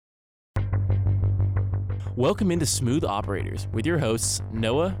Welcome into Smooth Operators with your hosts,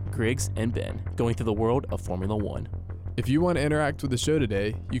 Noah, Griggs, and Ben, going through the world of Formula One. If you want to interact with the show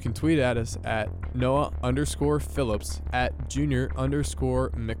today, you can tweet at us at Noah_Phillips, at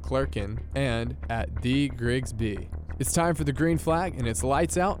Junior_McClurkin, and at TheGriggsB. It's time for the green flag, and it's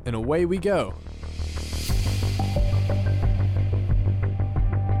lights out, and away we go.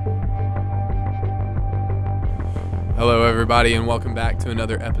 Hello, everybody, and welcome back to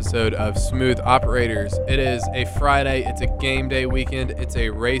another episode of Smooth Operators. It is a Friday. It's a game day weekend. It's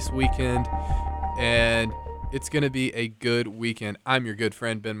a race weekend, and it's going to be a good weekend. I'm your good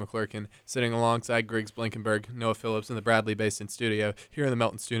friend, Ben McClurkin, sitting alongside Griggs Blankenberg, Noah Phillips in the Bradley Basin studio here in the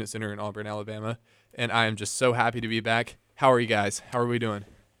Melton Student Center in Auburn, Alabama, and I am just so happy to be back. How are you guys? How are we doing?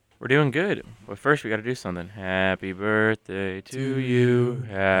 We're doing good. But first, we got to do something. Happy birthday to you.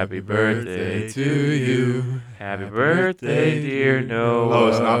 Happy birthday to you. Happy birthday, dear Noah. Oh,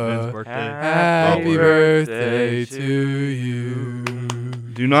 it's not Ben's birthday. Happy birthday to you.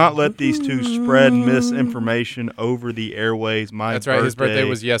 Do not let these two spread misinformation over the airways. That's right. His birthday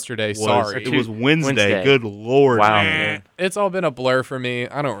was yesterday. Sorry. It was Wednesday. Good Lord. Wow, man. It's all been a blur for me.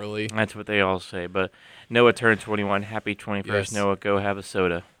 I don't really. That's what they all say. But Noah turned 21. Happy 21st. Yes. Noah, go have a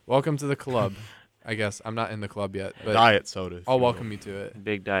soda. Welcome to the club. I guess I'm not in the club yet, but Diet soda. I'll welcome you to it.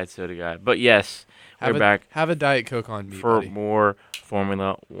 Big diet soda guy. But yes, we're back Have a Diet Coke on me, for buddy. more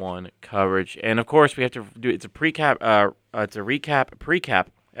Formula One coverage. And, of course, we have to do it's a precap. It's a precap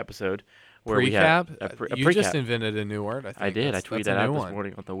episode. Where we have Precap? a You precap. just invented a new word, I think. I did. I tweeted that out this one.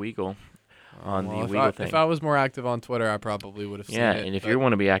 morning on the Weagle. If I was more active on Twitter, I probably would have seen Yeah, it. and if you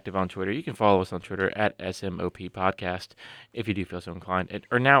want to be active on Twitter, you can follow us on Twitter at SMOP Podcast if you do feel so inclined.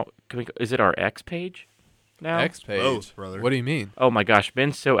 Or now, is it our X page now? X page. Both, brother. What do you mean? Oh my gosh,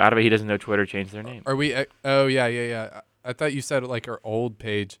 Ben's so out of it he doesn't know Twitter changed their name. Are we? Oh yeah. I thought you said like our old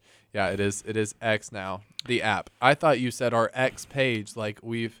page. Yeah, it is. It is X now. The app. I thought you said our X page, like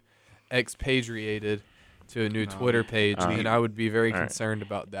we've expatriated to a new Twitter page, and I would be very concerned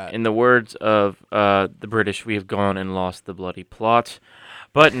about that. In the words of the British, we have gone and lost the bloody plot.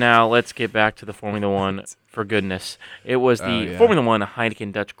 But now let's get back to the Formula One, for goodness. It was the Formula One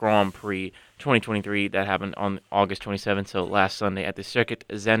Heineken Dutch Grand Prix 2023 that happened on August 27th, so last Sunday at the Circuit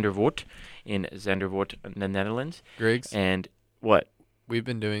Zandvoort in Zandvoort, the Netherlands. Griggs, And what? we've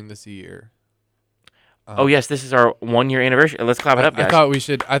been doing this a year. Oh yes, this is our 1-year anniversary. Let's clap it up, guys.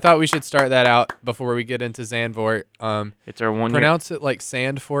 I thought we should start that out before we get into Zandvoort. It's our 1 year. Pronounce it like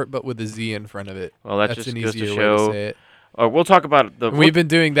Sandfort, but with a Z in front of it. Well, that's an just goes to easier way show. to say it. We'll talk about the. We've been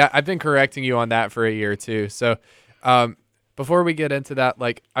doing that. I've been correcting you on that for a year too. So, before we get into that,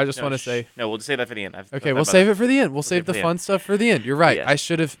 like, I just want to say. No, we'll save that for the end. Okay, we'll save it for the end. We'll save the fun stuff for the end. You're right. Yes. I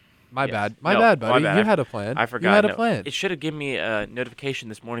should have. My bad. My No, bad, buddy. my bad. You had a plan. I forgot. You had No, a plan. It should have given me a notification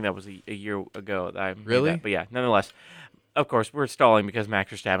this morning that was a year ago. That I made Really? that. But yeah, nonetheless, of course, we're stalling because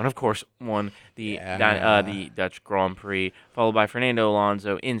Max Verstappen, of course, won the Dutch Grand Prix, followed by Fernando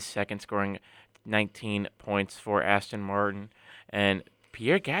Alonso in second, scoring 19 points for Aston Martin. And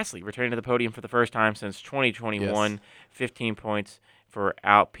Pierre Gasly returning to the podium for the first time since 2021, 15 points for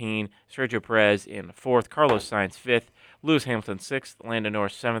Alpine. Sergio Perez in fourth, Carlos Sainz fifth, Lewis Hamilton sixth, Lando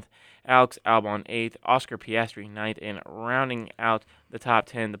Norris seventh, Alex Albon eighth, Oscar Piastri ninth, and rounding out the top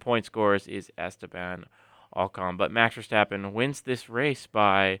 10, the point scorers, is Esteban Ocon. But Max Verstappen wins this race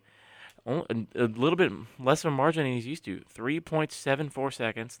by a little bit less of a margin than he's used to, 3.74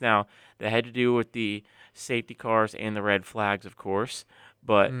 seconds. Now, that had to do with the safety cars and the red flags, of course,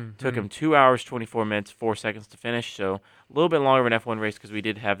 but took him 2 hours, 24 minutes, 4 seconds to finish. So a little bit longer of an F1 race because we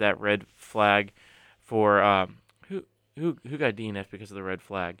did have that red flag for who got DNF because of the red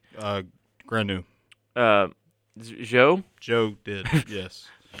flag? Granu. Zhou? Joe did, yes.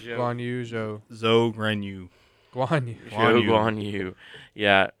 Guan Yu, Zhou. Zoe Granu. Guan Yu. Zhou Guan Yu.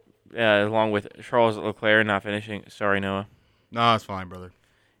 Yeah, along with Charles Leclerc not finishing. Sorry, Noah. No, it's fine, brother.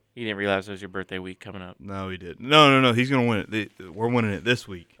 You didn't realize it was your birthday week coming up. No, he didn't. No. He's going to win it. We're winning it this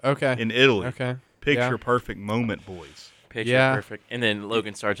week. Okay. In Italy. Okay. Picture perfect moment, boys. Picture Yeah. perfect. And then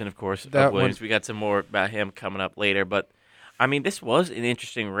Logan Sargent, of course, That of Williams. We got some more about him coming up later. But, I mean, this was an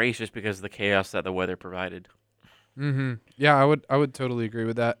interesting race just because of the chaos that the weather provided. Mm-hmm. Yeah, I would totally agree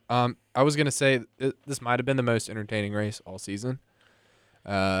with that. I was gonna say this might have been the most entertaining race all season.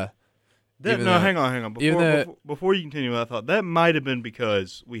 Hang on. Before you continue, I thought that might have been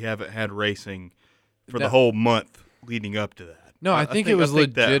because we haven't had racing for the whole month leading up to that. No, I think it was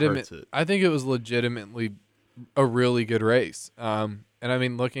legitimate. It. I think it was legitimately a really good race. And I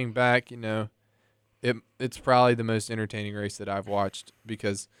mean, looking back, it's probably the most entertaining race that I've watched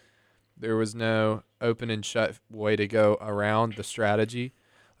because there was no open and shut way to go around the strategy.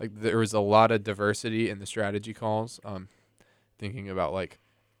 like there was a lot of diversity in the strategy calls. Thinking about like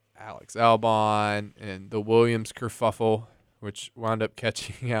Alex Albon and the Williams kerfuffle, which wound up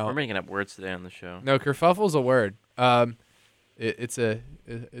catching out. We're making up words today on the show. No, kerfuffle's a word. It's a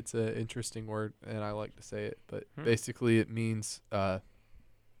interesting word, and I like to say it. But basically, it means a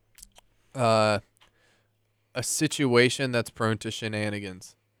situation that's prone to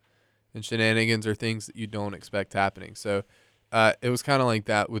shenanigans, and shenanigans are things that you don't expect happening. So it was kind of like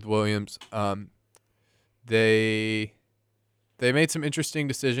that with Williams. They made some interesting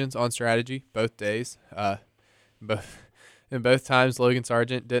decisions on strategy both days. Both times, Logan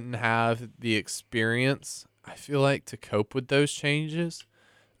Sargent didn't have the experience, I feel like, to cope with those changes.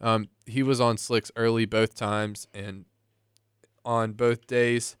 He was on slicks early both times, and on both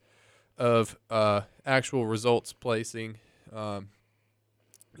days of actual results placing,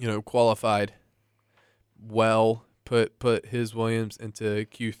 qualified well, put his Williams into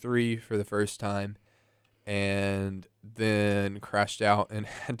Q3 for the first time, and then crashed out and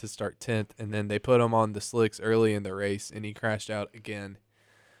had to start 10th. And then they put him on the slicks early in the race, and he crashed out again.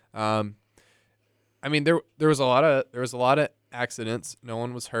 I mean, there was a lot of accidents. No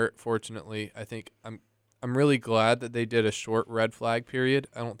one was hurt, fortunately. I think I'm really glad that they did a short red flag period.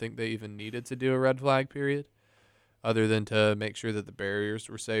 I don't think they even needed to do a red flag period, other than to make sure that the barriers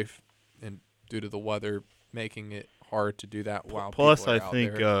were safe, and due to the weather making it hard to do that while plus people are I out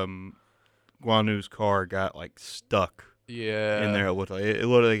think there. Guan Yu's car got like stuck. Yeah, in there it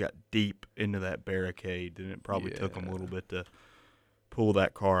literally got deep into that barricade, and it probably took them a little bit to pull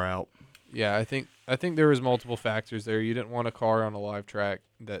that car out. Yeah, I think there was multiple factors there. You didn't want a car on a live track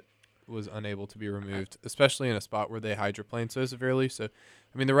that was unable to be removed, especially in a spot where they hydroplaned so severely. So,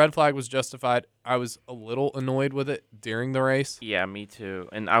 I mean, the red flag was justified. I was a little annoyed with it during the race. Yeah, me too.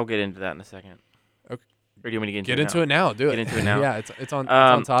 And I'll get into that in a second. Okay. Or do you want me to get into it now? Do it. Get into it now. Yeah, it's on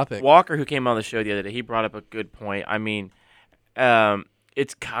topic. Walker, who came on the show the other day, he brought up a good point. I mean,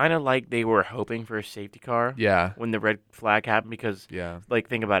 it's kind of like they were hoping for a safety car. Yeah. When the red flag happened, because like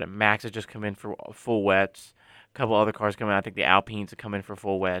think about it, Max had just come in for full wets. A couple other cars come in. I think the Alpines had come in for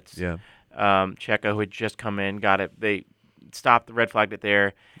full wets. Yeah. Checo, who had just come in, got it. They stopped the red flag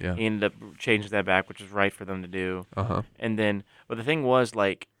there. Yeah. He ended up changing that back, which was right for them to do. And then, but the thing was,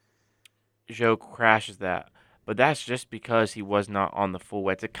 like, Zhou crashes that. But that's just because he was not on the full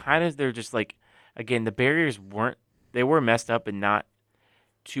wets. It kind of, they're just like, again, the barriers were messed up and not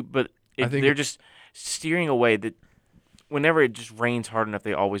too, but they're just steering away. That whenever it just rains hard enough,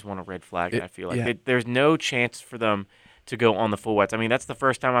 they always want a red flag. And I feel like there's no chance for them to go on the full wets. I mean, that's the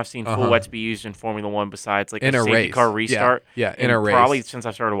first time I've seen full wets be used in Formula One besides like in a safety race. car restart. Yeah, in a race. Probably since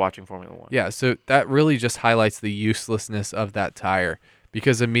I started watching Formula One. Yeah, so that really just highlights the uselessness of that tire,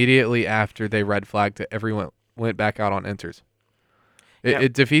 because immediately after they red flagged it, everyone went back out on inters.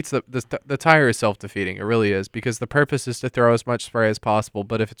 It defeats the tire is self-defeating. It really is, because the purpose is to throw as much spray as possible.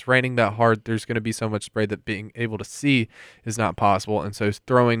 But if it's raining that hard, there's going to be so much spray that being able to see is not possible. And so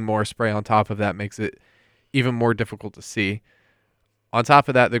throwing more spray on top of that makes it even more difficult to see. On top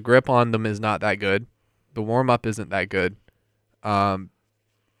of that, the grip on them is not that good. The warm-up isn't that good.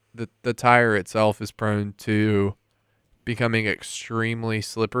 The tire itself is prone to becoming extremely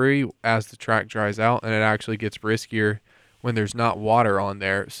slippery as the track dries out, and it actually gets riskier when there's not water on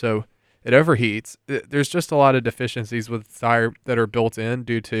there. So it overheats. There's just a lot of deficiencies with the tire that are built in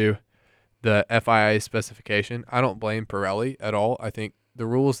due to the FIA specification. I don't blame Pirelli at all. I think the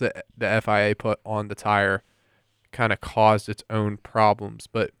rules that the FIA put on the tire kind of caused its own problems.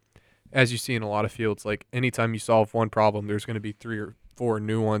 But as you see in a lot of fields, like anytime you solve one problem, there's going to be 3 or 4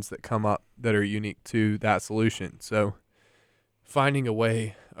 new ones that come up that are unique to that solution. So finding a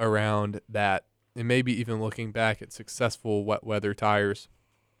way around that, and maybe even looking back at successful wet weather tires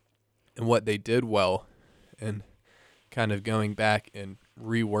and what they did well, and kind of going back and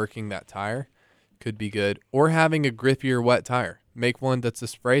reworking that tire could be good. Or having a grippier wet tire. Make one that's a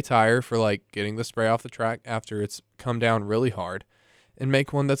spray tire for like getting the spray off the track after it's come down really hard, and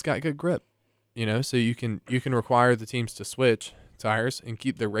make one that's got good grip. So you can require the teams to switch tires and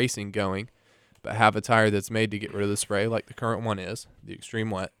keep the racing going, but have a tire that's made to get rid of the spray, like the current one is, the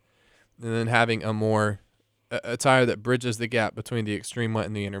Extreme Wet. And then having a tire that bridges the gap between the extreme wet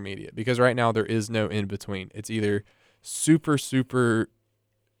and the intermediate. Because right now there is no in between. It's either super, super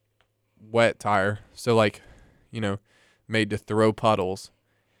wet tire, so like, made to throw puddles,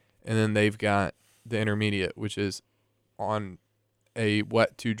 and then they've got the intermediate, which is on a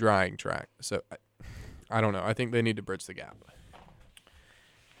wet to drying track. So I don't know. I think they need to bridge the gap.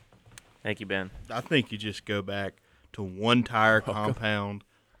 Thank you, Ben. I think you just go back to one tire compound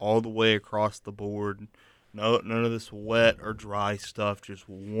all the way across the board. No, none of this wet or dry stuff. Just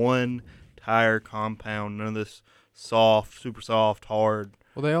one tire compound. None of this soft, super soft, hard.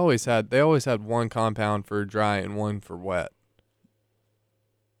 Well, they always had one compound for dry and one for wet.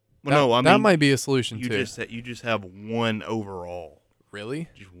 Well, that might be a solution too. You just have one overall. Really?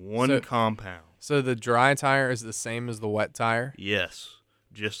 Just one compound. So the dry tire is the same as the wet tire? Yes.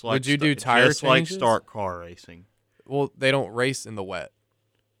 Just like would you do tire just changes? Like start car racing. Well, they don't race in the wet.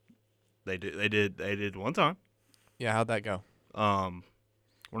 They do. They did one time. Yeah, how'd that go?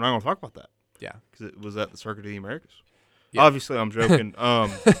 We're not going to talk about that. Yeah, because it was at the Circuit of the Americas. Yeah. Obviously, I'm joking.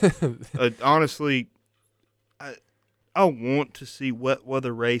 Honestly, I want to see wet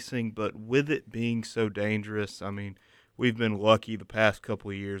weather racing, but with it being so dangerous, I mean, we've been lucky the past couple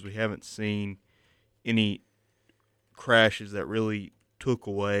of years. We haven't seen any crashes that really took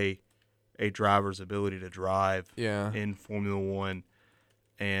away a driver's ability to drive in Formula One.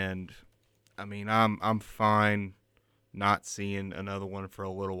 And I mean, I'm fine not seeing another one for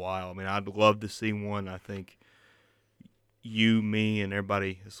a little while. I mean, I'd love to see one. I think you, me, and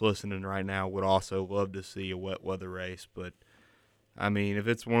everybody that's listening right now would also love to see a wet weather race. But I mean, if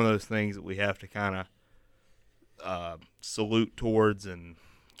it's one of those things that we have to kind of salute towards and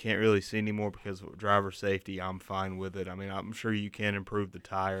can't really see anymore because of driver safety, I'm fine with it. I mean, I'm sure you can improve the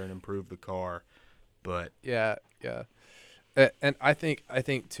tire and improve the car, but yeah. And I think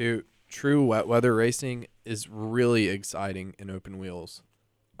too, true wet weather racing is really exciting in open wheels,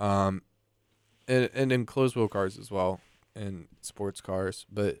 and in closed wheel cars as well, and sports cars.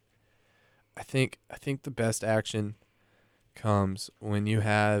 But I think the best action comes when you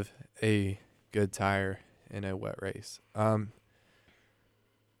have a good tire in a wet race.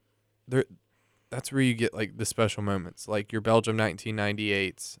 That's where you get like the special moments, like your Belgium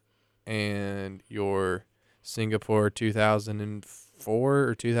 1998s and your Singapore 2004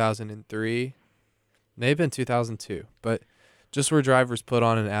 or 2003. They've been 2002, but just where drivers put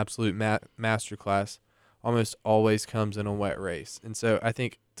on an absolute masterclass almost always comes in a wet race. And so I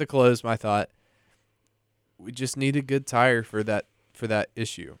think, to close my thought, we just need a good tire for that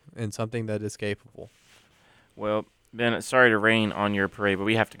issue and something that is capable. Well, Ben, sorry to rain on your parade, but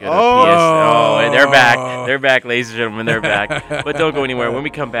we have to go to PS. Oh, they're back. They're back, ladies and gentlemen. They're back. But don't go anywhere. When we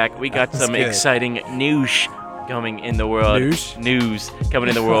come back, we got some exciting news coming in the world. News coming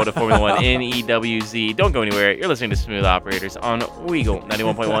in the world of Formula One, NEWZ. Don't go anywhere. You're listening to Smooth Operators on Weagle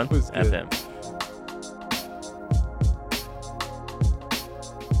 91.1 FM.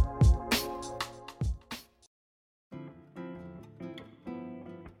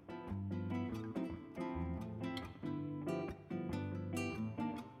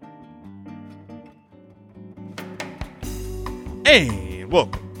 And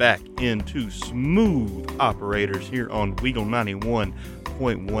welcome back into Smooth Operators here on Weagle 91.1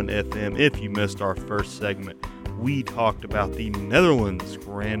 FM. If you missed our first segment, we talked about the Netherlands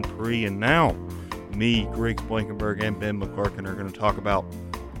Grand Prix, and now me, Griggs Blankenberg, and Ben McClarkin are going to talk about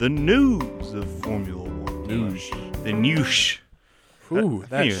the news of Formula One. The news. Ooh,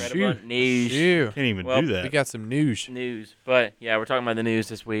 that's news. Can't even do that. We got some news. But yeah, we're talking about the news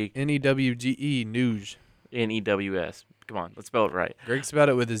this week. NEWGE news. NEWS. Come on, let's spell it right. Greg spelled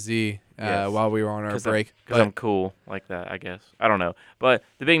it with a Z while we were on our break. Because I'm cool like that, I guess. I don't know. But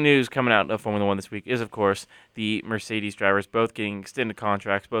the big news coming out of Formula One this week is, of course, the Mercedes drivers both getting extended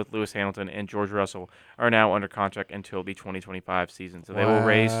contracts. Both Lewis Hamilton and George Russell are now under contract until the 2025 season. So they will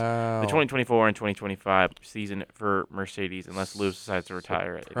race the 2024 and 2025 season for Mercedes unless Lewis decides to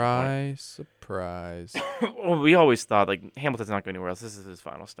retire. Surprise. Well, we always thought, like, Hamilton's not going anywhere else. This is his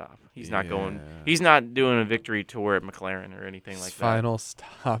final stop. He's not going. He's not doing a victory tour at McLaren or anything like that. Final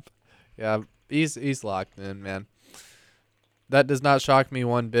stop. Yeah, he's locked in, man. That does not shock me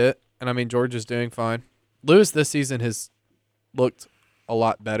one bit. And I mean, George is doing fine. Lewis this season has looked a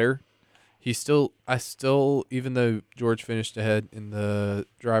lot better. Even though George finished ahead in the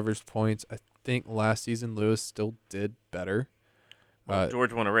drivers' points, I think last season Lewis still did better. Well,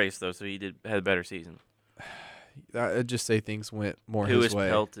 George won a race though, so he had a better season. I'd just say things went more his way.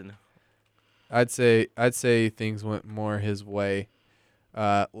 Pelton. I'd say things went more his way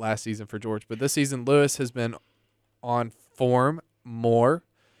last season for George, but this season Lewis has been on form more.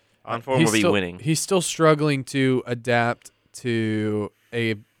 On form will be winning. He's still struggling to adapt to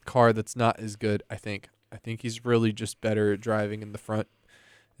a car that's not as good, I think. I think he's really just better at driving in the front,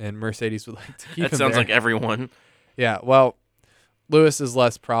 and Mercedes would like to keep him That sounds there. like everyone. Yeah, well, Lewis is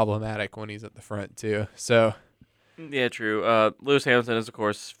less problematic when he's at the front, too. So, yeah, true. Lewis Hamilton is, of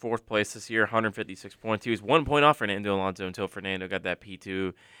course, fourth place this year, 156 points. He was 1 point off Fernando Alonso until Fernando got that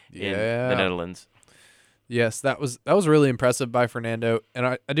P2 in the Netherlands. Yes, that was really impressive by Fernando, and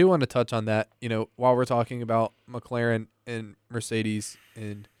I do want to touch on that. While we're talking about McLaren and Mercedes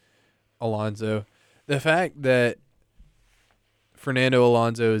and Alonso, the fact that Fernando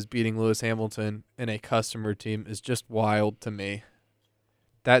Alonso is beating Lewis Hamilton in a customer team is just wild to me.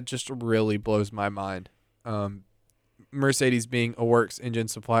 That just really blows my mind. Mercedes being a works engine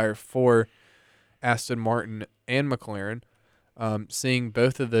supplier for Aston Martin and McLaren. Seeing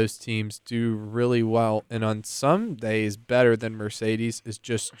both of those teams do really well and on some days better than Mercedes is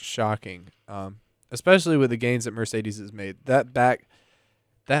just shocking, especially with the gains that Mercedes has made. That back,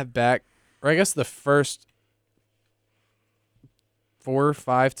 or I guess the first 4 or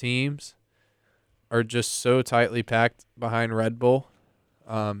 5 teams are just so tightly packed behind Red Bull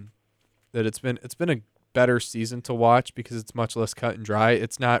that it's been a better season to watch because it's much less cut and dry.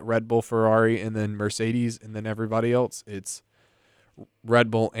 It's not Red Bull, Ferrari, and then Mercedes, and then everybody else. It's Red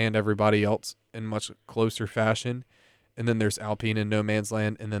Bull and everybody else in much closer fashion, and then there's Alpine in no man's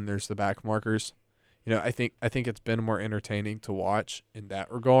land, and then there's the back markers. I think it's been more entertaining to watch in that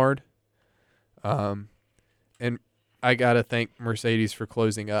regard. And I gotta thank Mercedes for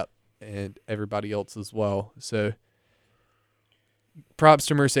closing up, and everybody else as well. So, props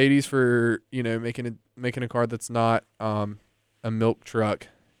to Mercedes for making a car that's not a milk truck,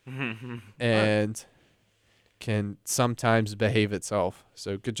 and can sometimes behave itself.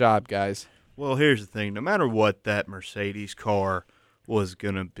 So good job, guys. Well, here's the thing. No matter what that Mercedes car was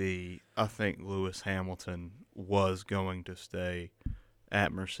going to be, I think Lewis Hamilton was going to stay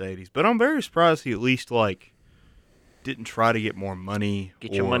at Mercedes. But I'm very surprised he at least, didn't try to get more money.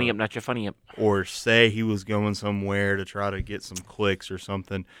 Get your money up, not your funny up. Or say he was going somewhere to try to get some clicks or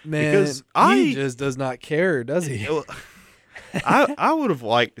something. Man, because he just does not care, does he? I would have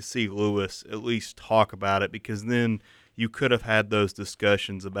liked to see Lewis at least talk about it, because then you could have had those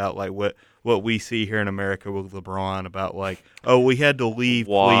discussions about what we see here in America with LeBron about we had to leave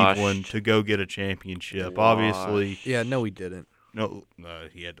Cleveland to go get a championship. Obviously, yeah, no, he didn't. No,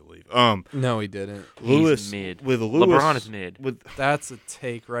 he had to leave. No, he didn't. Lewis He's mid. with Lewis, LeBron is mid. That's a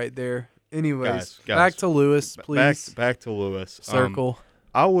take right there. Anyways, guys, back to Lewis, please. Back to Lewis. Circle.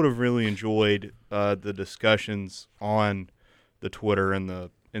 I would have really enjoyed the discussions on the Twitter and the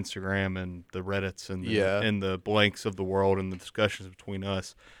Instagram and the Reddits and the blanks of the world, and the discussions between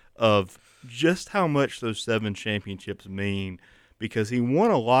us of just how much those 7 championships mean, because he won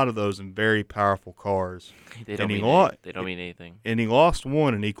a lot of those in very powerful cars. They don't mean anything. And he lost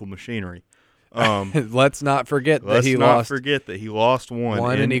one in Equal Machinery. Let's not forget that he lost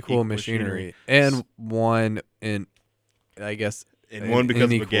one in Equal Machinery and one in, I guess, and one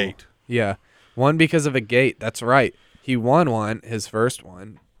because of a gate. Yeah, one because of a gate. That's right. He won one, his first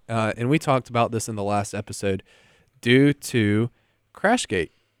one, and we talked about this in the last episode, due to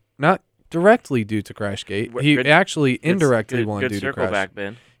Crashgate. Not directly due to Crashgate. He actually indirectly won due to Crashgate. Back,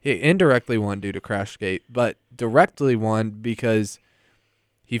 Ben. He indirectly won due to Crashgate, but directly won because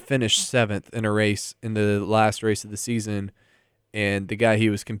he finished 7th in a race in the last race of the season, and the guy he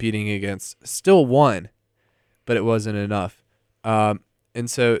was competing against still won, but it wasn't enough. And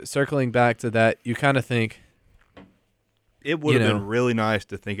so circling back to that, you kind of think, it would have been really nice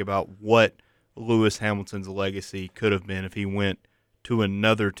to think about what Lewis Hamilton's legacy could have been if he went to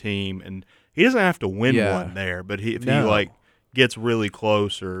another team, and he doesn't have to win one there, but if he gets really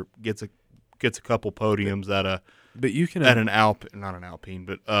close or gets a couple podiums at an Alpine,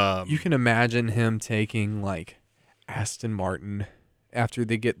 but you can imagine him taking Aston Martin after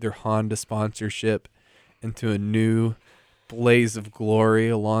they get their Honda sponsorship into a new blaze of glory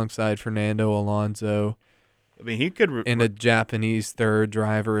alongside Fernando Alonso. I mean, he could and a Japanese third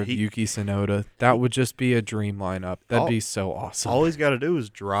driver of Yuki Tsunoda. That would just be a dream lineup. That'd be so awesome. All he's got to do is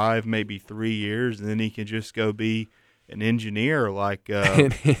drive maybe 3 years, and then he can just go be an engineer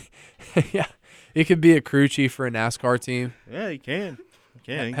yeah, he could be a crew chief for a NASCAR team. Yeah, he can.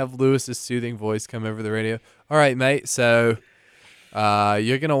 Have Lewis's soothing voice come over the radio. All right, mate. So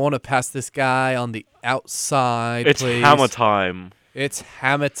you're gonna want to pass this guy on the outside. It's please. hammer time. It's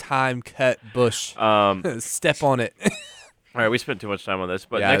hammer time, Kurt Busch. Step on it. All right, we spent too much time on this,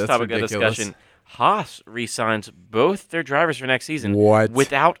 but Yeah, next that's topic of ridiculous. discussion: Haas re-signs both their drivers for next season. What?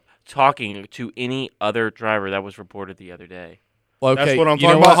 Without talking to any other driver. That was reported the other day. Well, okay, That's what I'm you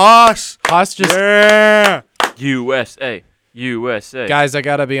know talking about. what? Haas. Haas just Yeah. USA. guys. I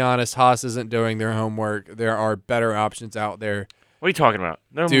gotta be honest. Haas isn't doing their homework. There are better options out there. What are you talking about?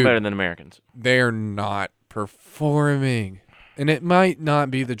 They're Dude. better than Americans. They're not performing, and it might not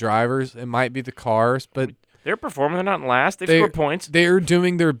be the drivers. It might be the cars, but They're performing. They're not in last. They've They're- scored points. They're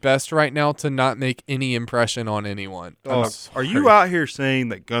doing their best right now to not make any impression on anyone. I'm Dog, are you sorry. out here saying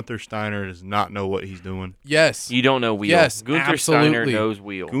that Gunther Steiner does not know what he's doing? Yes. You don't know wheel. Yes, Gunther Steiner absolutely. knows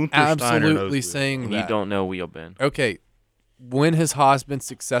wheel. Gunther Steiner knows Absolutely wheel. saying And you that. don't know wheel, Ben. Okay. When has Haas been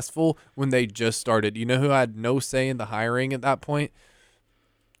successful? When they just started. You know who had no say in the hiring at that point?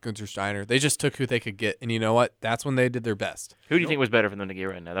 Gunther Steiner. They just took who they could get. And you know what? That's when they did their best. Who do you think was better for them to get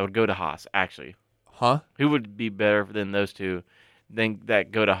right now? That would go to Haas, actually. Huh? Who would be better than those two than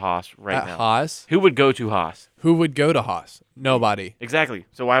that go to Haas right At now? Haas? Who would go to Haas? Who would go to Haas? Nobody. Exactly.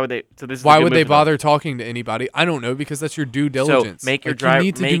 So why would they? So this is a Why good would move they for them. bother talking to anybody? I don't know, because that's your due diligence. make your Like, drive- You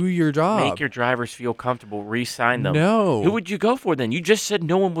need to make- do your job. Make your drivers feel comfortable. Re-sign them. No. Who would you go for then? You just said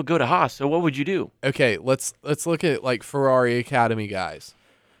no one would go to Haas. So what would you do? Okay, let's look at like Ferrari Academy guys.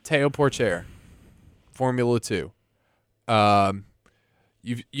 Teo Porcher, Formula 2.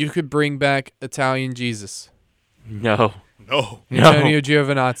 You could bring back Italian Jesus. No. No. Antonio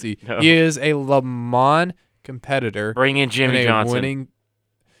Giovinazzi. No. He is a Le Mans competitor Bring in Jimmy in a Johnson. winning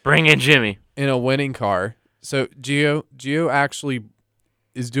Bring in Jimmy. in a winning car. So Gio actually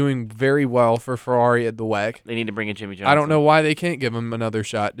is doing very well for Ferrari at the WEC. They need to bring in Jimmy Johnson. I don't know why they can't give him another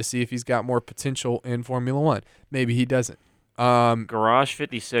shot to see if he's got more potential in Formula 1. Maybe he doesn't. Garage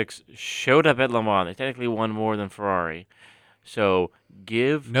 56 showed up at Le Mans. They technically won more than Ferrari. So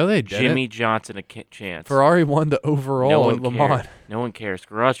give No, they didn't. Jimmy Johnson a chance. Ferrari won the overall no at one Le cares. Mans. No one cares.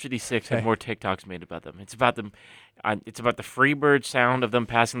 Garage 56 Okay. had more TikToks made about them. It's about them. It's about the Freebird sound of them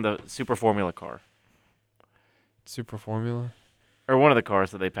passing the Super Formula car, Super Formula. or one of the cars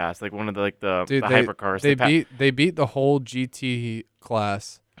that they passed, like one of the Dude, hypercars. They beat the whole GT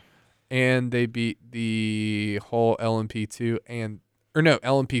class, and they beat the whole LMP2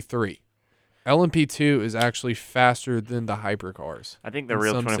 LMP3. LMP2 is actually faster than the hypercars. I think the in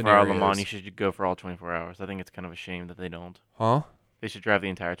real some 24-hour Le Mans, scenarios. you should go for all 24 hours. I think it's kind of a shame that they don't. Huh? They should drive the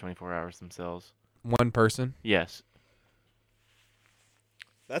entire 24 hours themselves. One person? Yes.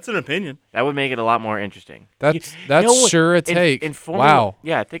 That's an opinion. That would make it a lot more interesting. That's no one- sure a take. In Formula, Wow.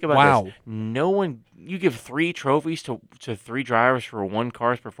 Yeah, think about Wow. this. No one. You give 3 trophies to 3 drivers for one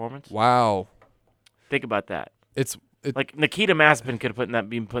car's performance. Wow. Think about that. It's Like Nikita Mazepin could have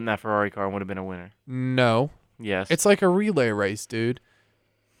been put in that Ferrari car and would have been a winner. no. Yes. It's like a relay race, dude.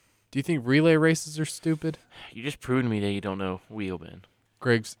 Do you think relay races are stupid? You just proved to me that you don't know wheel, Ben.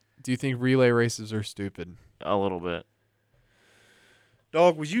 Griggs, do you think relay races are stupid? A little bit.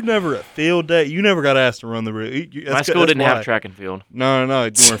 Dog, was you never at field day? You never got asked to run the My school didn't have track and field. No.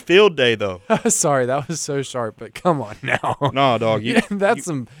 During field day, though. Sorry, that was so sharp, but come on now. No, dog. You, That's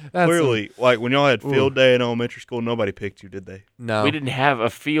clearly, like when y'all had field day in elementary school, nobody picked you, did they? no. We didn't have a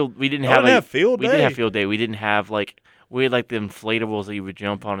field. We didn't Y'all have didn't like, have field We didn't have day? field day. We didn't have we had like the inflatables that you would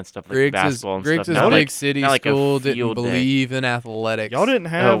jump on and stuff like Griggs' basketball and Griggs' stuff. big Not like- city not like a school didn't field day. believe in athletics. Y'all didn't No,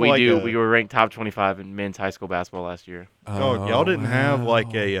 have we like do. a We were ranked top 25 in men's high school basketball last year. dog. Y'all didn't have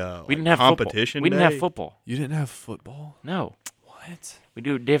like a We didn't have competition. Football. We didn't have day? football. You didn't have football? No, What? we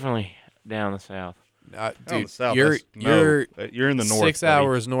do it differently down the south. Down Dude, the south, you're you're in the north. 6 buddy.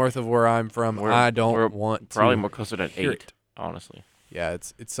 hours north of where I'm from. We're- I don't we're want Probably to more closer to hear 8, it. honestly. Yeah,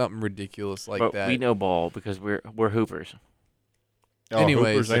 it's something ridiculous like but that. we know ball because we're hoopers. Oh,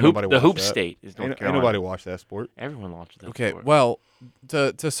 Anyways, Hoopers, The ain't hoop, nobody the watch hoop that. state is North Ain't Carolina. nobody watch that sport. Everyone watches that. Okay, sport. well,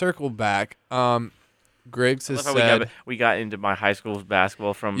 to circle back, Griggs I has love how said we got into my high school's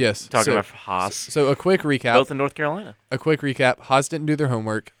basketball from Yes, talking so- about Haas. So a quick recap. Both in North Carolina. Haas didn't do their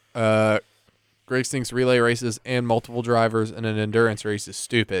homework. Griggs thinks relay races and multiple drivers in an endurance race is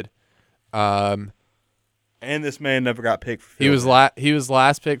stupid. And this man never got picked for He field was day. he was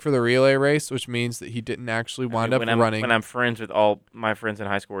last pick for the relay race, which means that he didn't actually wind up running. When I'm friends with all my friends in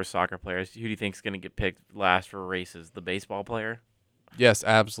high school were soccer players, who do you think is going to get picked last for races? The baseball player? Yes,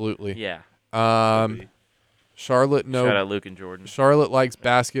 absolutely. Yeah. Charlotte Shout out no. Luke and Jordan. Charlotte likes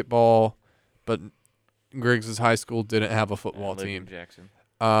basketball, but Griggs' high school didn't have a football Luke team. and Jackson.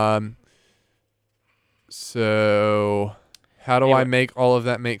 So how do I Anyway. make all of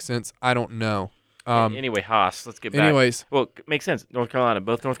that make sense? I don't know. Anyway, Haas. Let's get back. Anyways, Well, it makes sense. North Carolina.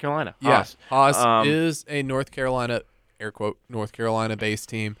 Both North Carolina. yeah, Haas. Haas is a North Carolina, air quote, North Carolina based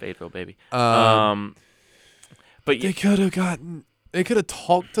team. Fayetteville, baby. Um, But They could have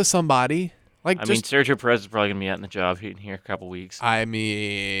talked to somebody. Like, I mean, just, Sergio Perez is probably going to be out in the job here in a couple weeks. I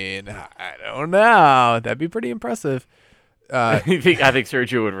mean, I don't know. That'd be pretty impressive. I think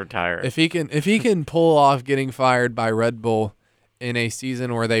Sergio would retire. If he can pull off getting fired by Red Bull in a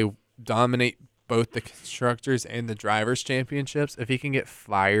season where they dominate both the constructors and the drivers championships, if he can get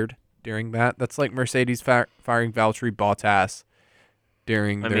fired during that, that's like Mercedes firing Valtteri Bottas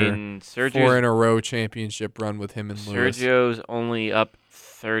during I their mean, Sergio's 4-in-a-row championship run with him and Lewis. Sergio's only up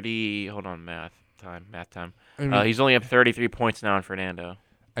 30. Hold on, math time. I mean, He's only up 33 points now on Fernando.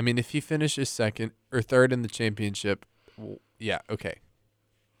 if he finishes second or third in the championship, yeah, okay,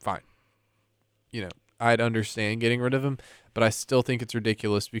 fine. I'd understand getting rid of him, but I still think it's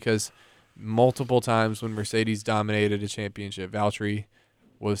ridiculous because multiple times when Mercedes dominated a championship, Valtteri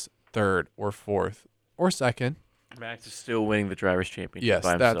was third or fourth or second. Max is still winning the drivers' championship Yes,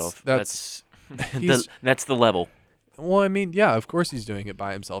 by himself. that's That's the level. well, yeah, of course he's doing it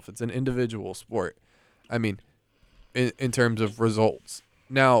by himself. It's an individual sport. In terms of results.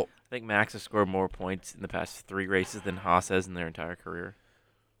 Now, I think Max has scored more points in the past 3 races than Haas has in their entire career.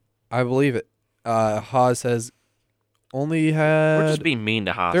 I believe it. Haas has only had. We're just being mean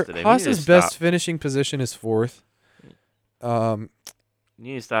to Haas today. We need to Haas's best stop. finishing position is fourth. You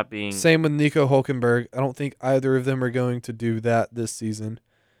need to stop being. Same with Nico Hulkenberg. I don't think either of them are going to do that this season.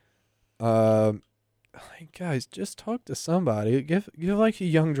 Guys, just talk to somebody. Give like a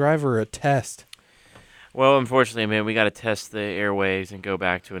young driver a test. Well, unfortunately, man, we got to test the airwaves and go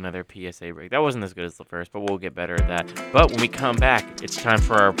back to another PSA break. That wasn't as good as the first, but we'll get better at that. But when we come back, it's time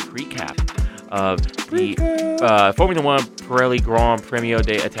for our pre-cap of the Formula One Pirelli Grand Premio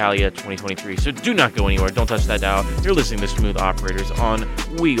d'Italia 2023. So do not go anywhere. Don't touch that dial. You're listening to Smooth Operators on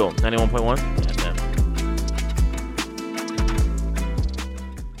Weagle 91.1 FM.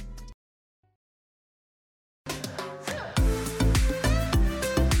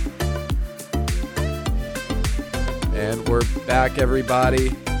 And we're back,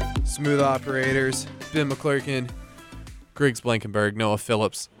 everybody. Smooth Operators, Ben McClurkin, Griggs Blankenberg, Noah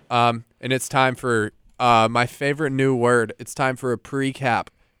Phillips. And it's time for my favorite new word. It's time for a pre-cap.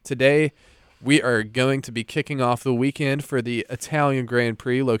 Today, we are going to be kicking off the weekend for the Italian Grand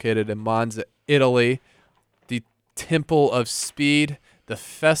Prix located in Monza, Italy. The Temple of Speed, the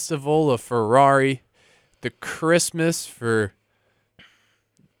Festival of Ferrari, the Christmas for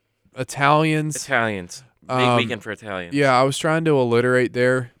Italians. Big weekend for Italians. Yeah, I was trying to alliterate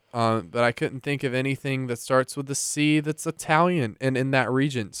there, but I couldn't think of anything that starts with a C that's Italian and in that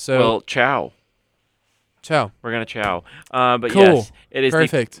region. So, Well, ciao. ciao. We're going to ciao. But Cool. yes, it is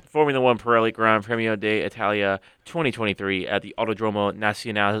Perfect. the Formula One Pirelli Gran Premio d'Italia 2023 at the Autodromo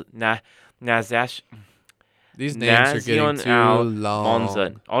Nazionale These names are getting too long.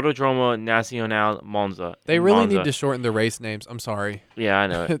 Monza. Autodromo Nazionale Monza. They really Monza. need to shorten the race names. I'm sorry. Yeah, I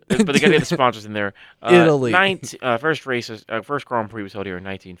know it. But they got to get the sponsors in there. Italy. First Grand Prix was held here in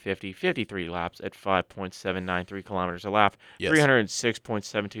 1950. 53 laps at 5.793 kilometers a lap. Yes.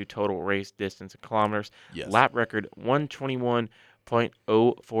 306.72 total race distance in kilometers. Yes. Lap record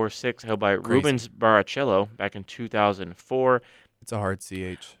 121.046 held by Crazy. Rubens Barrichello back in 2004. It's a hard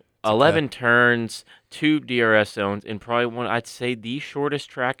CH. 11 turns, 2 DRS zones, and probably one, I'd say, the shortest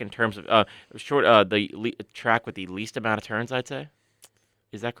track in terms of track with the least amount of turns, I'd say.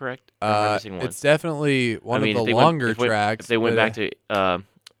 Is that correct? Or am I missing one? It's definitely one of if the they longer tracks. If they went but, back to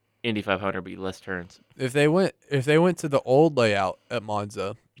Indy 500, it'd be less turns. if they went to the old layout at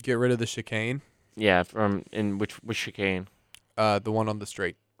Monza, get rid of the chicane, Yeah, which chicane? the one on the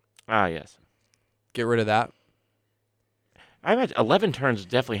straight. Ah, yes. Get rid of that. I imagine 11 turns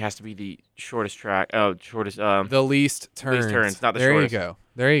definitely has to be the shortest track. Shortest. The least turns. Not the there shortest. you go.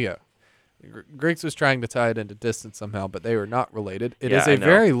 There you go. Griggs was trying to tie it into distance somehow, but they were not related. It is Yeah, a I know.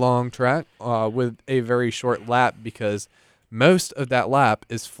 very long track with a very short lap because most of that lap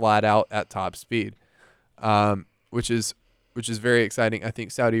is flat out at top speed, which is very exciting. I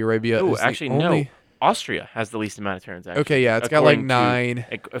think Saudi Arabia Oh, is actually, the only... no. Austria has the least amount of turns. Actually. Okay, yeah, it's got like According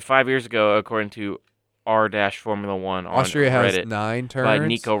to- 9. 5 years ago, according to R-Formula 1 on Austria has Reddit 9 turns. by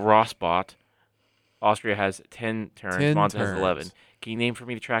Nico Rosbot, Austria has 10 turns. 10 Monza has turns. 11. Can you name for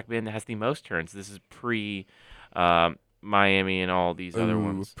me the track, Ben, that has the most turns? This is pre Miami and all these other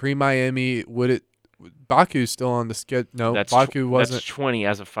ones. Pre-Miami, Baku's still on the schedule. No, That's Baku wasn't. That's 20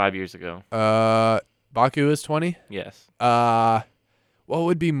 as of 5 years ago. Baku is 20. Yes. What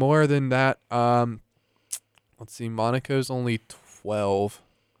would be more than that? Let's see. Monaco's only 12.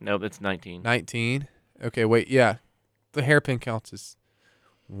 No, that's 19. 19. Okay, wait. Yeah, the hairpin counts as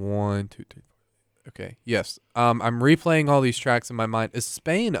 1, 2, 3. Okay. Yes. I'm replaying all these tracks in my mind. Is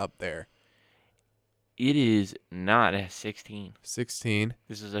Spain up there? It is not. It has 16. 16.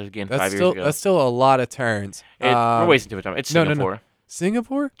 This is, again, That's 5 still years ago. that's still a lot of turns. We're wasting too much time. It's no, no, no. Singapore.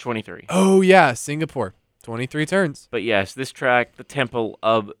 Singapore? 23. Oh yeah, Singapore. 23 turns. But yes, this track, the Temple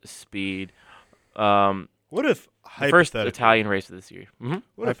of Speed, What if the first hypothetically? Italian race of this year. Mm-hmm.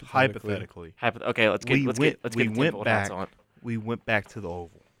 What if Hypothetically. hypothetically Okay, let's get we the went Temple back? hats on. We went back to the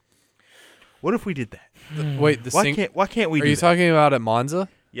oval. What if we did that? Wait, Why can't we? Are you talking about at Monza?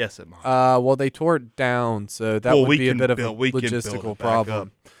 Yes, at Monza. Well, they tore it down, so that would be a bit of a logistical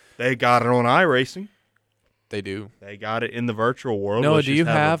problem. They got it on iRacing. They do. They got it in the virtual world. Noah, Let's do just you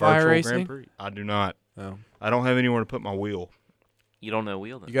have a virtual iRacing? Grand Prix. I do not. Oh. I don't have anywhere to put my wheel. You don't know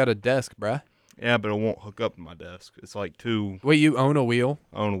wheel then. You got a desk, bruh. Yeah, but it won't hook up to my desk. It's like Wait, you own a wheel?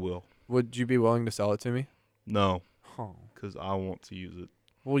 I own a wheel. Would you be willing to sell it to me? No, Oh. because I want to use it.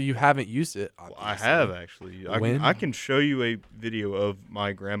 Well, you haven't used it. Well, Obviously. I have actually. When? I can show you a video of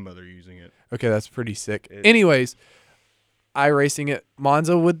my grandmother using it. Okay, that's pretty sick. Anyways, iRacing at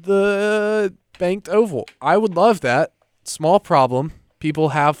Monza with the banked oval. I would love that. Small problem. People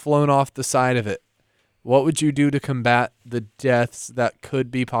have flown off the side of it. What would you do to combat the deaths that could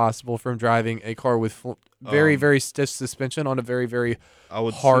be possible from driving a car with very, very stiff suspension on a very, very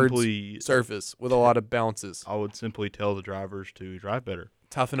hard surface with a lot of bounces? I would simply tell the drivers to drive better.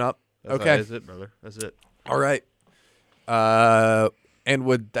 Toughen up. That's Okay. That's it, brother. That's it. All right. And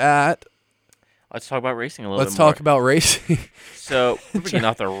with that, Let's talk about racing a little bit let's more. talk about racing. So, we're getting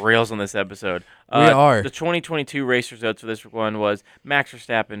off the rails on this episode. We are. The 2022 race results for this one was Max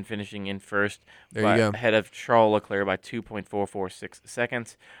Verstappen finishing in first, There you go. ahead of Charles Leclerc by 2.446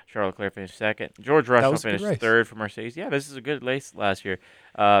 seconds. Charles Leclerc finished second. George Russell was a good finished race. third for Mercedes. Yeah, this is a good race last year.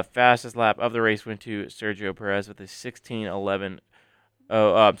 Fastest lap of the race went to Sergio Perez with a 16:11.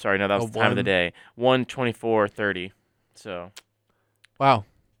 Oh, I'm sorry. No, that was the time of the day. 1:24:30. So Wow.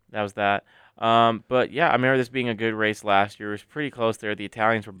 that was that. But yeah, I remember this being a good race last year. It was pretty close there. The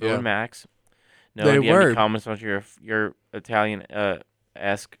Italians were booing Yeah. Max. No, They do you have any were. comments on your Italian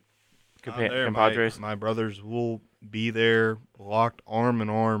esque compadres? My brothers will be there, locked arm in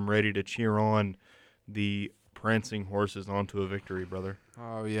arm, ready to cheer on the prancing horses onto a victory, brother.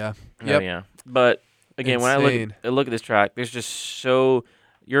 Oh, yeah. Oh, Yep. yeah. But again, when Insane. I look at this track, there's just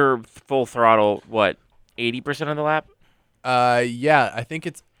you're full throttle. What, 80% of the lap? Yeah, I think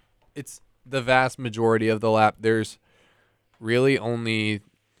it's the vast majority of the lap. There's really only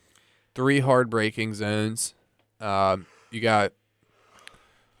 3 hard braking zones. You've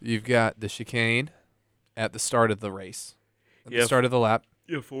got the chicane at the start of the race, at the start of the lap.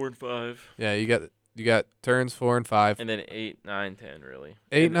 Yeah, 4 and 5, Yeah, you got turns 4 and 5. and then 8, 9, 10, really.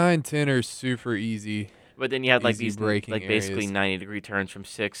 8, And- 9, 10 are super easy. But then you had like Easy these braking basically areas. 90-degree turns from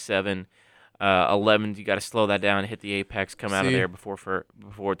 6, 7, 11. You got to slow that down, hit the apex, come out of See- there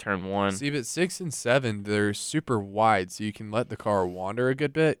before turn 1. See, but 6 and 7, they're super wide, so you can let the car wander a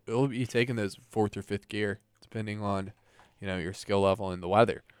good bit. It'll be taking those 4th or 5th gear, depending on, your skill level and the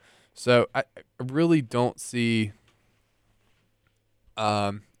weather. So I really don't see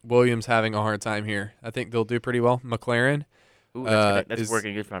Williams having a hard time here. I think they'll do pretty well. McLaren, Ooh, that's is-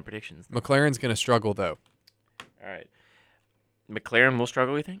 working good for my predictions. McLaren's going to struggle though. All right. McLaren will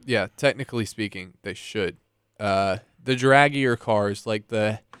struggle, you think? Yeah, technically speaking, they should. The draggier cars like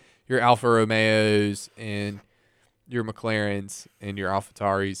your Alfa Romeos and your McLarens and your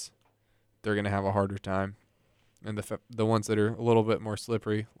AlphaTauris, they're going to have a harder time. And the ones that are a little bit more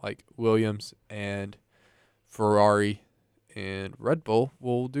slippery, like Williams and Ferrari and Red Bull,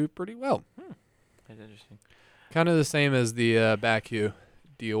 will do pretty well. That's interesting. Kind of the same as the Baku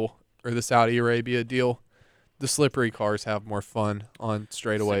deal or the Saudi Arabia deal. The slippery cars have more fun on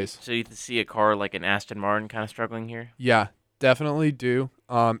straightaways. So you see a car like an Aston Martin kind of struggling here? Yeah, definitely do.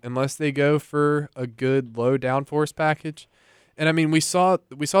 Unless they go for a good low downforce package. And I mean, we saw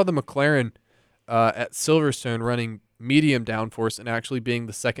the McLaren at Silverstone running medium downforce and actually being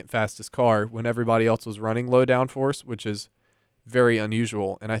the second fastest car when everybody else was running low downforce, which is very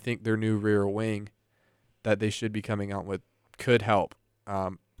unusual. And I think their new rear wing that they should be coming out with could help.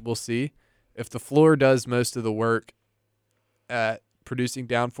 We'll see. If the floor does most of the work at producing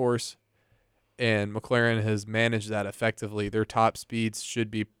downforce and McLaren has managed that effectively, their top speeds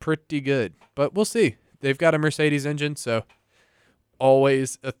should be pretty good. But we'll see. They've got a Mercedes engine, so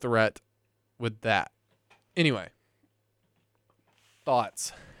always a threat with that. Anyway,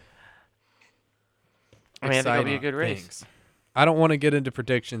 thoughts? I mean, I think it'll be a Exciting good race. things. I don't want to get into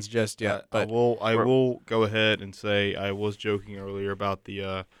predictions just yet, I but will go ahead and say I was joking earlier about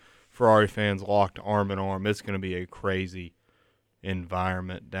the Ferrari fans locked arm in arm. It's going to be a crazy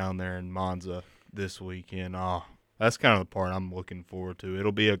environment down there in Monza this weekend. That's kind of the part I'm looking forward to.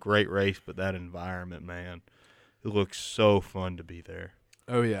 It'll be a great race, but that environment, man, it looks so fun to be there.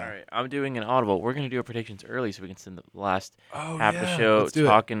 oh yeah. All right, I'm doing an audible. We're going to do our predictions early so we can spend the last Oh half yeah. the show Let's do it.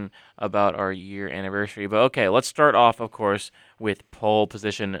 talking about our year anniversary. But okay, let's start off, of course, with pole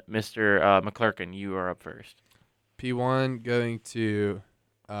position. Mr. McClurkin, you are up first. P1 going to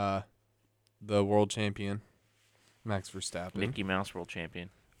the world champion, Max Verstappen. Mickey Mouse World Champion.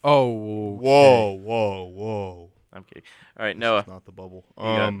 Oh. Whoa. I'm kidding. All right, Noah. It's not the bubble.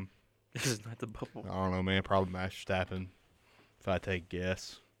 got- This is not the bubble. I don't know, man. Probably Max Verstappen. If I take a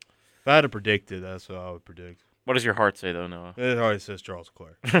guess, if I had to predict it, that's what I would predict. What does your heart say, though, Noah? It already says Charles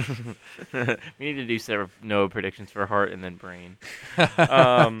Leclerc. We need to do several Noah predictions for heart and then brain.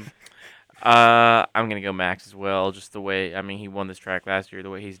 I'm gonna go Max as well. Just the way, I mean, he won this track last year. The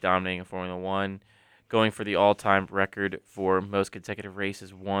way he's dominating in Formula One, going for the all-time record for most consecutive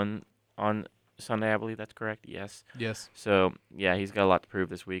races won on Sunday, I believe that's correct. Yes. Yes. So yeah, he's got a lot to prove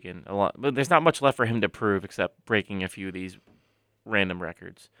this weekend. A lot, but there's not much left for him to prove except breaking a few of these random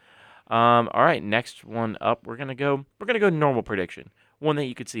records. All right, next one up, we're gonna go normal prediction, one that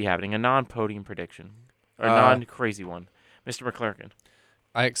you could see happening, a non-podium prediction, or non-crazy one, Mr. McClurkin.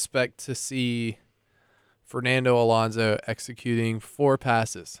 I expect to see Fernando Alonso executing 4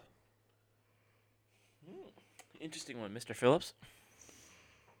 passes. Interesting one, Mr. Phillips.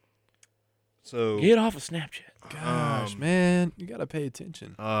 So Get off of Snapchat. Gosh, man, you gotta pay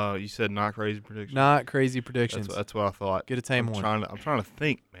attention. you said not crazy prediction. Not crazy predictions. That's what I thought. Get a tame I'm one. trying to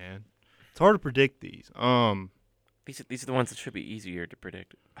think, man. It's hard to predict these. These are the ones that should be easier to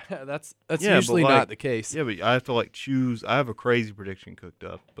predict. that's Yeah, but usually like- not the case. Yeah, but I have to choose. I have a crazy prediction cooked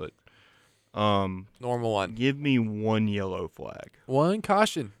up, but Normal one. give me one yellow flag. One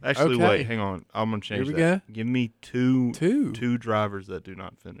caution. Actually, okay. wait, hang on. I'm gonna change Here we that. Give me two Two drivers that do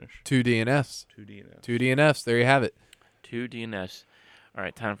not finish. 2 DNFs. 2 DNFs. 2 DNFs. There you have it. 2 DNS. All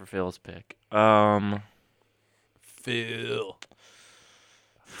right, time for Phil's pick. Phil.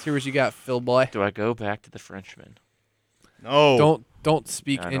 Let's hear what you got, Phil boy. Do I go back to the Frenchman? No. Don't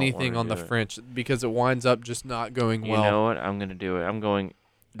speak I don't anything wanna on the do it. French because it winds up just not going You well. know what? I'm gonna do it. I'm going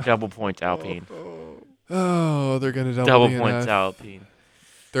double points Alpine. Oh, they're gonna Double DNF. points Alpine.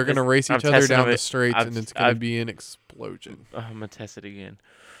 They're gonna This- race I'm each other testing down it. the straights, I've- and it's gonna I've- be an explosion. I'm gonna test it again.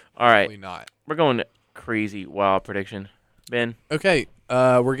 All right, Probably not. we're going crazy wild prediction. Ben, Okay,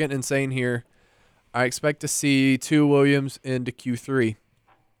 we're getting insane here. I expect to see 2 Williams into Q3.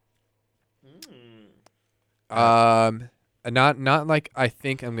 Not like I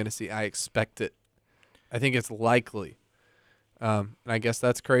think I'm gonna see. I expect it. I think it's likely. And I guess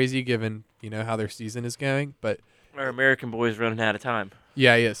that's crazy given how their season is going. But our American boy's running out of time.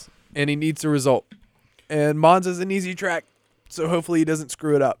 yeah, he is, and he needs a result. And Monza's an easy track, so hopefully he doesn't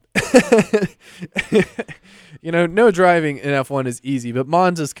screw it up. No driving in F1 is easy, but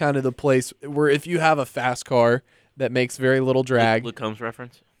Monza's kind of the place where if you have a fast car that makes very little drag. Luke Combs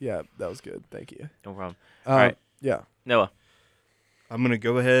reference. Yeah, that was good. Thank you. No problem. All right. Yeah. Noah. I'm gonna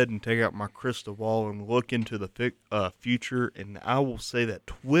go ahead and take out my crystal ball and look into the future, and I will say that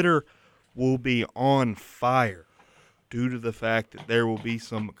Twitter will be on fire due to the fact that there will be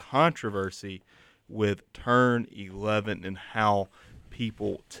some controversy with Turn 11 and how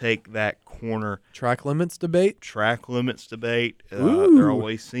people take that corner. Track limits debate. Track limits debate. Ooh. There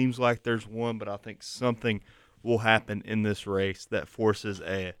always seems like there's one, but I think something will happen in this race that forces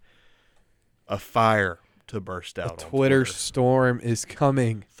a fire to burst out. A on Twitter storm is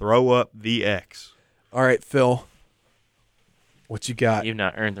coming. Throw up the X. All right, Phil. What you got? You've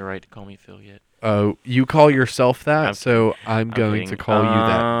not earned the right to call me Phil yet. Oh, you call yourself that, I'm so I'm I'm going kidding. to call you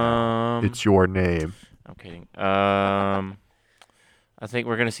that. It's your name. I'm kidding. I think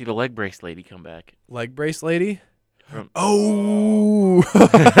we're gonna see the leg brace lady come back. Leg brace lady? From- Oh!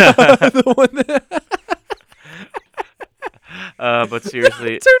 The one that But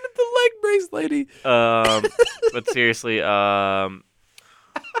seriously, turned into leg brace lady. but seriously, We're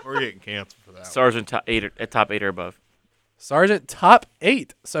getting canceled for that. Sergeant top 8 or above Sergeant top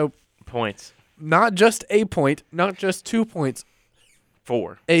 8. So points. not just a point, not just 2 points,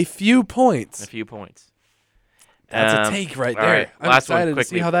 4. a few points. A few points. That's a take right all there. right, I'm last one excited to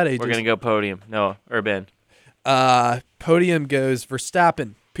quickly. see how that ages. We're gonna go podium. Noah or Ben. Podium goes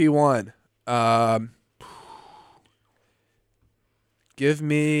Verstappen, P1. Give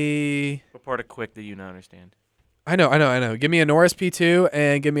me. What part of quick do you not understand? I know. Give me a Norris P2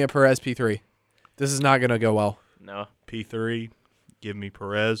 and give me a Perez P3. This is not going to go well. No. P3, give me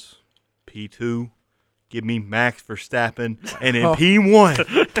Perez. P2, give me Max Verstappen. And in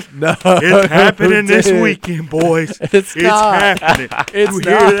P1, No. it's happening this dude. weekend, boys. It's not. happening. It's you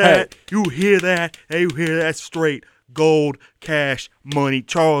not. hear that? You hear that? Hey, you hear that? Straight gold, cash, money.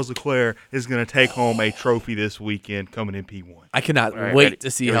 Charles Leclerc is going to take home a trophy this weekend coming in P1. I cannot All right, wait ready?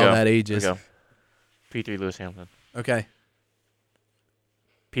 to see Here we how go. that Here we ages. go. P3 Lewis Hamilton. Okay.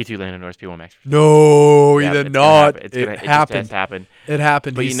 P2 Lando Norris. P1 Max. No, Yeah, he it's did gonna not. happen. It It just happened. has happened. It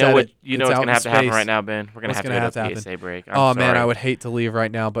happened. But He you said know what? it. You know It's what's out gonna in have to happen space. right now, Ben. We're gonna What's have to gonna go have to to a happen? PSA break. Oh man, I sorry. would hate to leave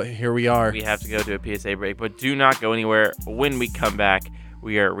right now, but here we are. We have to go to a PSA break, but do not go anywhere. When we come back,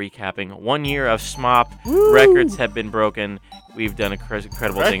 We are recapping 1 year of SMOP. Records have been broken. We've done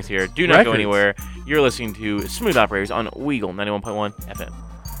incredible things here. Do not go anywhere. You're listening to Smooth Operators on Weagle 91.1 FM.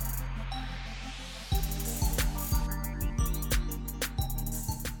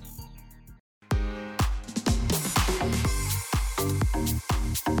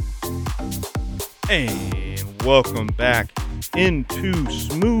 And welcome back into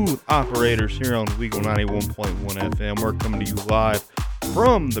Smooth Operators here on Weagle 91.1 FM. We're coming to you live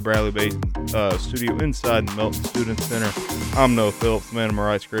from the Bradley Basin studio inside the Melton Student Center. I'm Noah Phillips. The man on my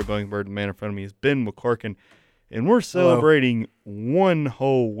right is Gray Billingberg. The man in front of me is Ben McClurkin. And we're celebrating one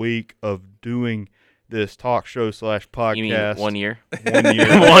whole week of doing this talk show / podcast. You mean 1 year? 1 year.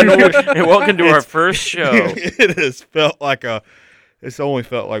 And welcome to our first show. It has felt like it's only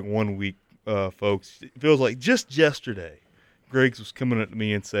felt like 1 week, folks. It feels like just yesterday, Griggs was coming up to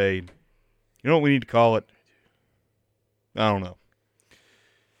me and saying, you know what we need to call it? I don't know.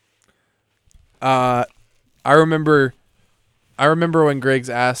 I remember when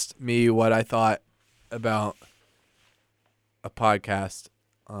Griggs asked me what I thought about a podcast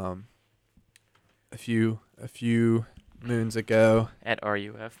a few moons ago At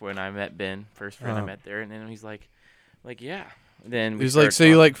RUF when I met Ben, first friend I met there, and then he's like yeah. Then he's like, so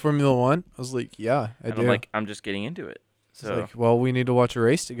you like Formula One? I was like, yeah, I do. I'm like, I'm just getting into it. So like, well, we need to watch a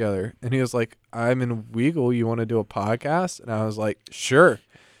race together. And he was like, I'm in Weagle. You want to do a podcast? And I was like, sure.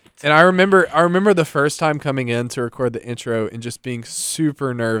 And I remember the first time coming in to record the intro and just being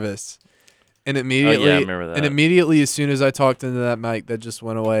super nervous. And immediately, I remember that. And immediately, as soon as I talked into that mic, that just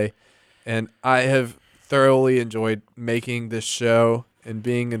went away. And I have thoroughly enjoyed making this show and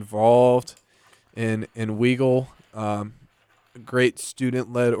being involved in Weagle, a great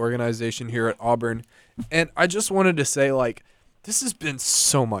student-led organization here at Auburn. And I just wanted to say, like, this has been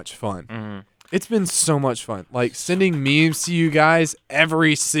so much fun. Mm-hmm. It's been so much fun. Like, sending memes to you guys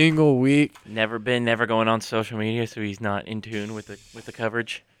every single week. Never going on social media, so he's not in tune with the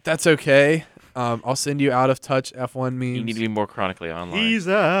coverage. That's okay. I'll send you out of touch F1 memes. You need to be more chronically online. He's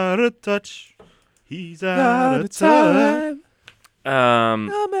out of touch. He's out of time.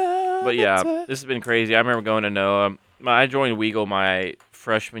 But yeah, this has been crazy. I remember going to Noah. I joined Weagle my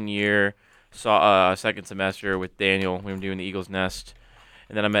freshman year, second semester with Daniel. We were doing the Eagles Nest.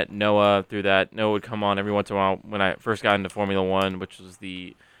 And then I met Noah through that. Noah would come on every once in a while when I first got into Formula One, which was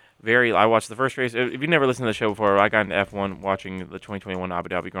I watched the first race. If you've never listened to the show before, I got into F1 watching the 2021 Abu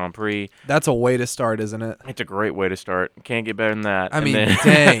Dhabi Grand Prix. That's a way to start, isn't it? It's a great way to start. Can't get better than that. I mean,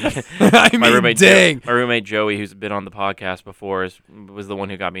 dang. My roommate Joey, who's been on the podcast before, was the one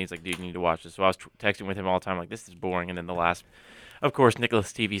who got me. He's like, dude, you need to watch this. So I was texting with him all the time, like, this is boring. And then of course,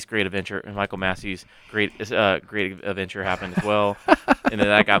 Nicholas TV's Great Adventure and Michael Massey's Great Adventure happened as well. And then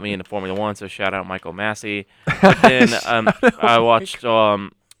that got me into Formula One, so shout out Michael Massey. But then I watched,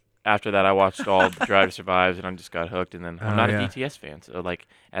 after that, I watched all Drive to Survive, and I just got hooked. And then I'm not a DTS fan, so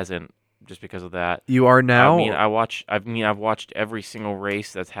just because of that. You are now? I've watched every single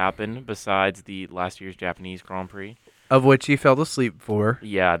race that's happened besides the last year's Japanese Grand Prix. Of which you fell asleep for.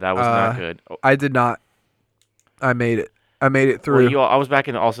 Yeah, that was not good. I did not. I made it through. Well, I was back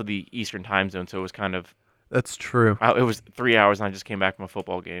in also the Eastern time zone, so it was kind of... That's true. It was 3 hours, and I just came back from a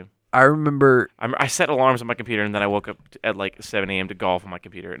football game. I remember... I set alarms on my computer, and then I woke up at like 7 a.m. to golf on my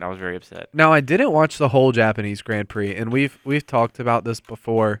computer, and I was very upset. Now, I didn't watch the whole Japanese Grand Prix, and we've talked about this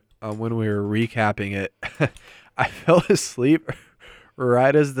before when we were recapping it. I fell asleep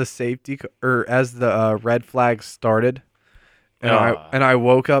right as the red flag started, and I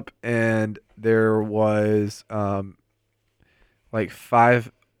woke up, and there was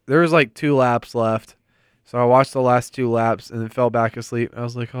there was 2 laps left. So I watched the last 2 laps and then fell back asleep. I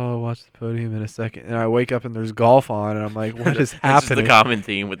was like, oh, I'll watch the podium in a second. And I wake up and there's golf on, and I'm like, what is happening? This is the common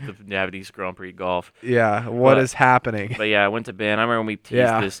theme with the Japanese Grand Prix golf. Yeah, what is happening? But yeah, I went to Ben. I remember when we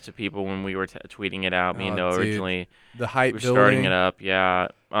teased this to people when we were tweeting it out. Me and Noah originally. The hype building. Starting it up, yeah.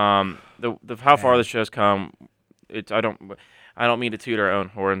 How far the show's come, I don't mean to toot our own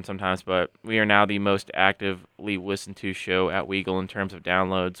horn sometimes, but we are now the most actively listened to show at Weagle in terms of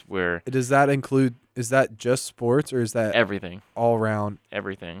downloads. Where does that include? Is that just sports, or is that everything? All around.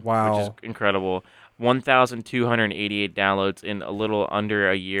 Everything. Wow, which is incredible. 1,288 downloads in a little under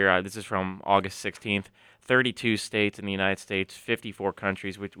a year. This is from August 16th. 32 states in the United States, 54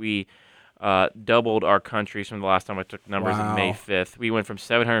 countries, which we doubled our countries from the last time I took numbers on May 5th. We went from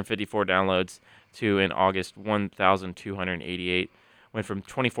 754 downloads to, in August, 1,288. Went from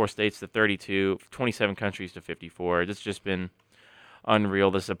 24 states to 32, 27 countries to 54. It's just been unreal,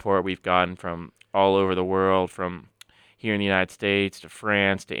 the support we've gotten from all over the world, from here in the United States to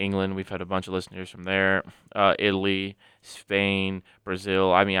France to England. We've had a bunch of listeners from there. Italy, Spain,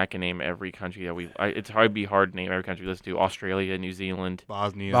 Brazil. I mean, I can name every country that it's hard to name every country we listen to. Australia, New Zealand,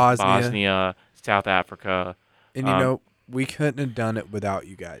 Bosnia, South Africa. And we couldn't have done it without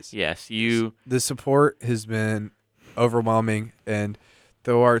you guys. Yes, The support has been overwhelming, and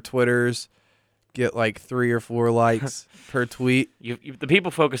though our Twitters get like 3 or 4 likes per tweet, the people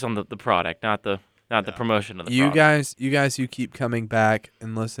focus on the product, not the promotion of the product. You guys who keep coming back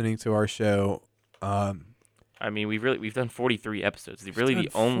and listening to our show. I mean, we've done 43 episodes. Really, the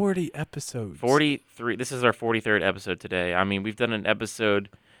only 40 episodes. 43. This is our 43rd episode today. I mean, we've done an episode.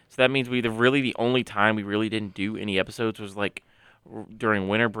 So that means the only time we really didn't do any episodes was like during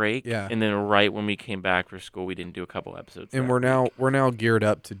winter break. Yeah. And then right when we came back for school, we didn't do a couple episodes. And we're now geared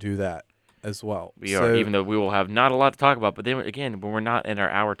up to do that as well. We are, even though we will have not a lot to talk about. But then again, when we're not in our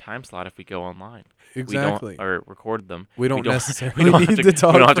hour time slot, if we go online. Exactly. Or record them. We don't necessarily need to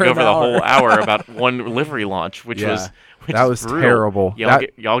talk. We don't have to go for the hour. whole hour about one livery launch, which was brutal. Terrible.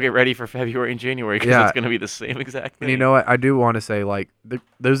 Y'all get ready for February and January because it's going to be the same exact thing. And you know what? I do want to say, like,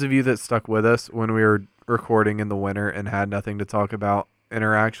 those of you that stuck with us when we were recording in the winter and had nothing to talk about and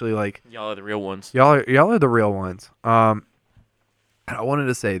are actually like, y'all are the real ones. Y'all are the real ones. And I wanted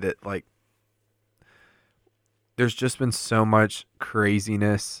to say that, like, there's just been so much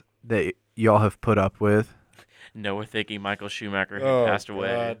craziness that y'all have put up with. Noah thinking Michael Schumacher had passed away.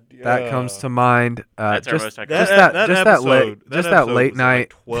 God, yeah. That comes to mind. That's our most that late night,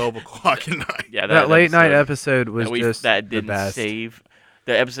 like 12 o'clock at night. Yeah, that late night episode was that didn't the best. save.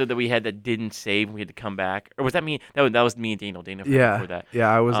 The episode that we had that didn't save, we had to come back. Or was that me? That was me and Daniel. Daniel before that. Yeah,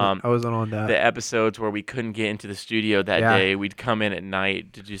 I wasn't on that. The episodes where we couldn't get into the studio that day, we'd come in at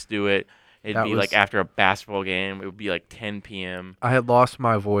night to just do it. It'd be like after a basketball game. It would be like 10 p.m. I had lost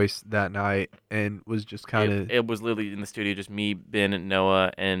my voice that night and was just kind of. It was literally in the studio, just me, Ben, and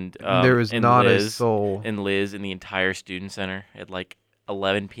Noah, and there was not Liz, a soul. And Liz in the entire student center at like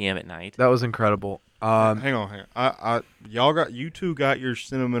 11 p.m. at night. That was incredible. Hang on. You two got your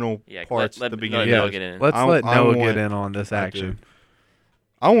sentimental parts at the beginning. Noah get in. Let's let Noah get in on this action.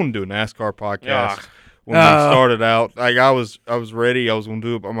 I want to do a NASCAR podcast. When we started out, like I was ready. I was going to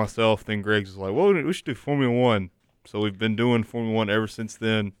do it by myself. Then Greg was like, "Well, we should do Formula One." So we've been doing Formula One ever since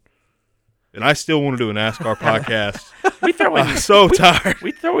then. And I still want to do a NASCAR podcast. I'm so tired.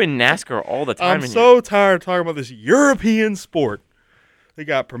 We throw in NASCAR all the time. I'm so tired of talking about this European sport. We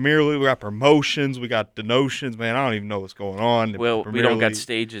got Premier League, we got promotions, we got denotions. Man, I don't even know what's going on. Well, we don't got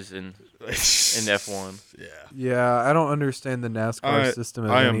stages in F1. Yeah, I don't understand the NASCAR system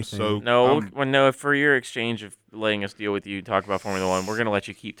of anything. No, for your exchange of letting us deal with you, talk about Formula One, we're going to let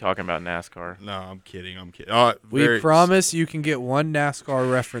you keep talking about NASCAR. No, I'm kidding. We promise you can get one NASCAR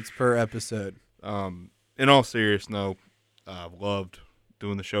reference per episode. In all seriousness, no, I've loved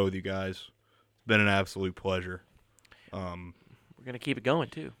doing the show with you guys. It's been an absolute pleasure. We're going to keep it going,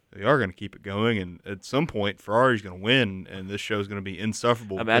 too. We are going to keep it going, and at some point, Ferrari's going to win, and this show's going to be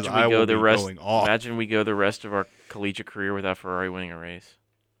insufferable. Imagine we go the rest of our collegiate career without Ferrari winning a race.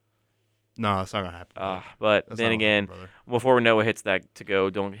 No, that's not going to happen. But then again, before Noah hits that to go,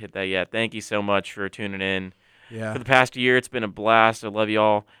 don't hit that yet. Thank you so much for tuning in. Yeah. For the past year, it's been a blast. I love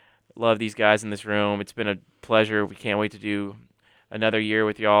y'all. Love these guys in this room. It's been a pleasure. We can't wait to do another year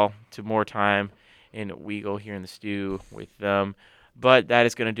with y'all, to more time in Weagle here in the stew with them. But that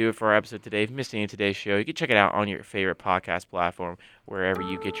is going to do it for our episode today. If you missed any of today's show, you can check it out on your favorite podcast platform, wherever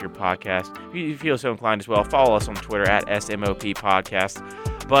you get your podcast. If you feel so inclined as well, follow us on Twitter at SMOP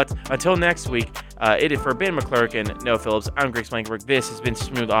Podcast. But until next week, it is for Ben McClurkin, Noah Phillips, I'm Greg Spankenberg. This has been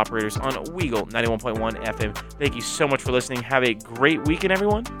Smooth Operators on Weagle 91.1 FM. Thank you so much for listening. Have a great weekend,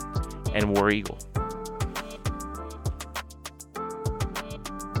 everyone, and War Eagle.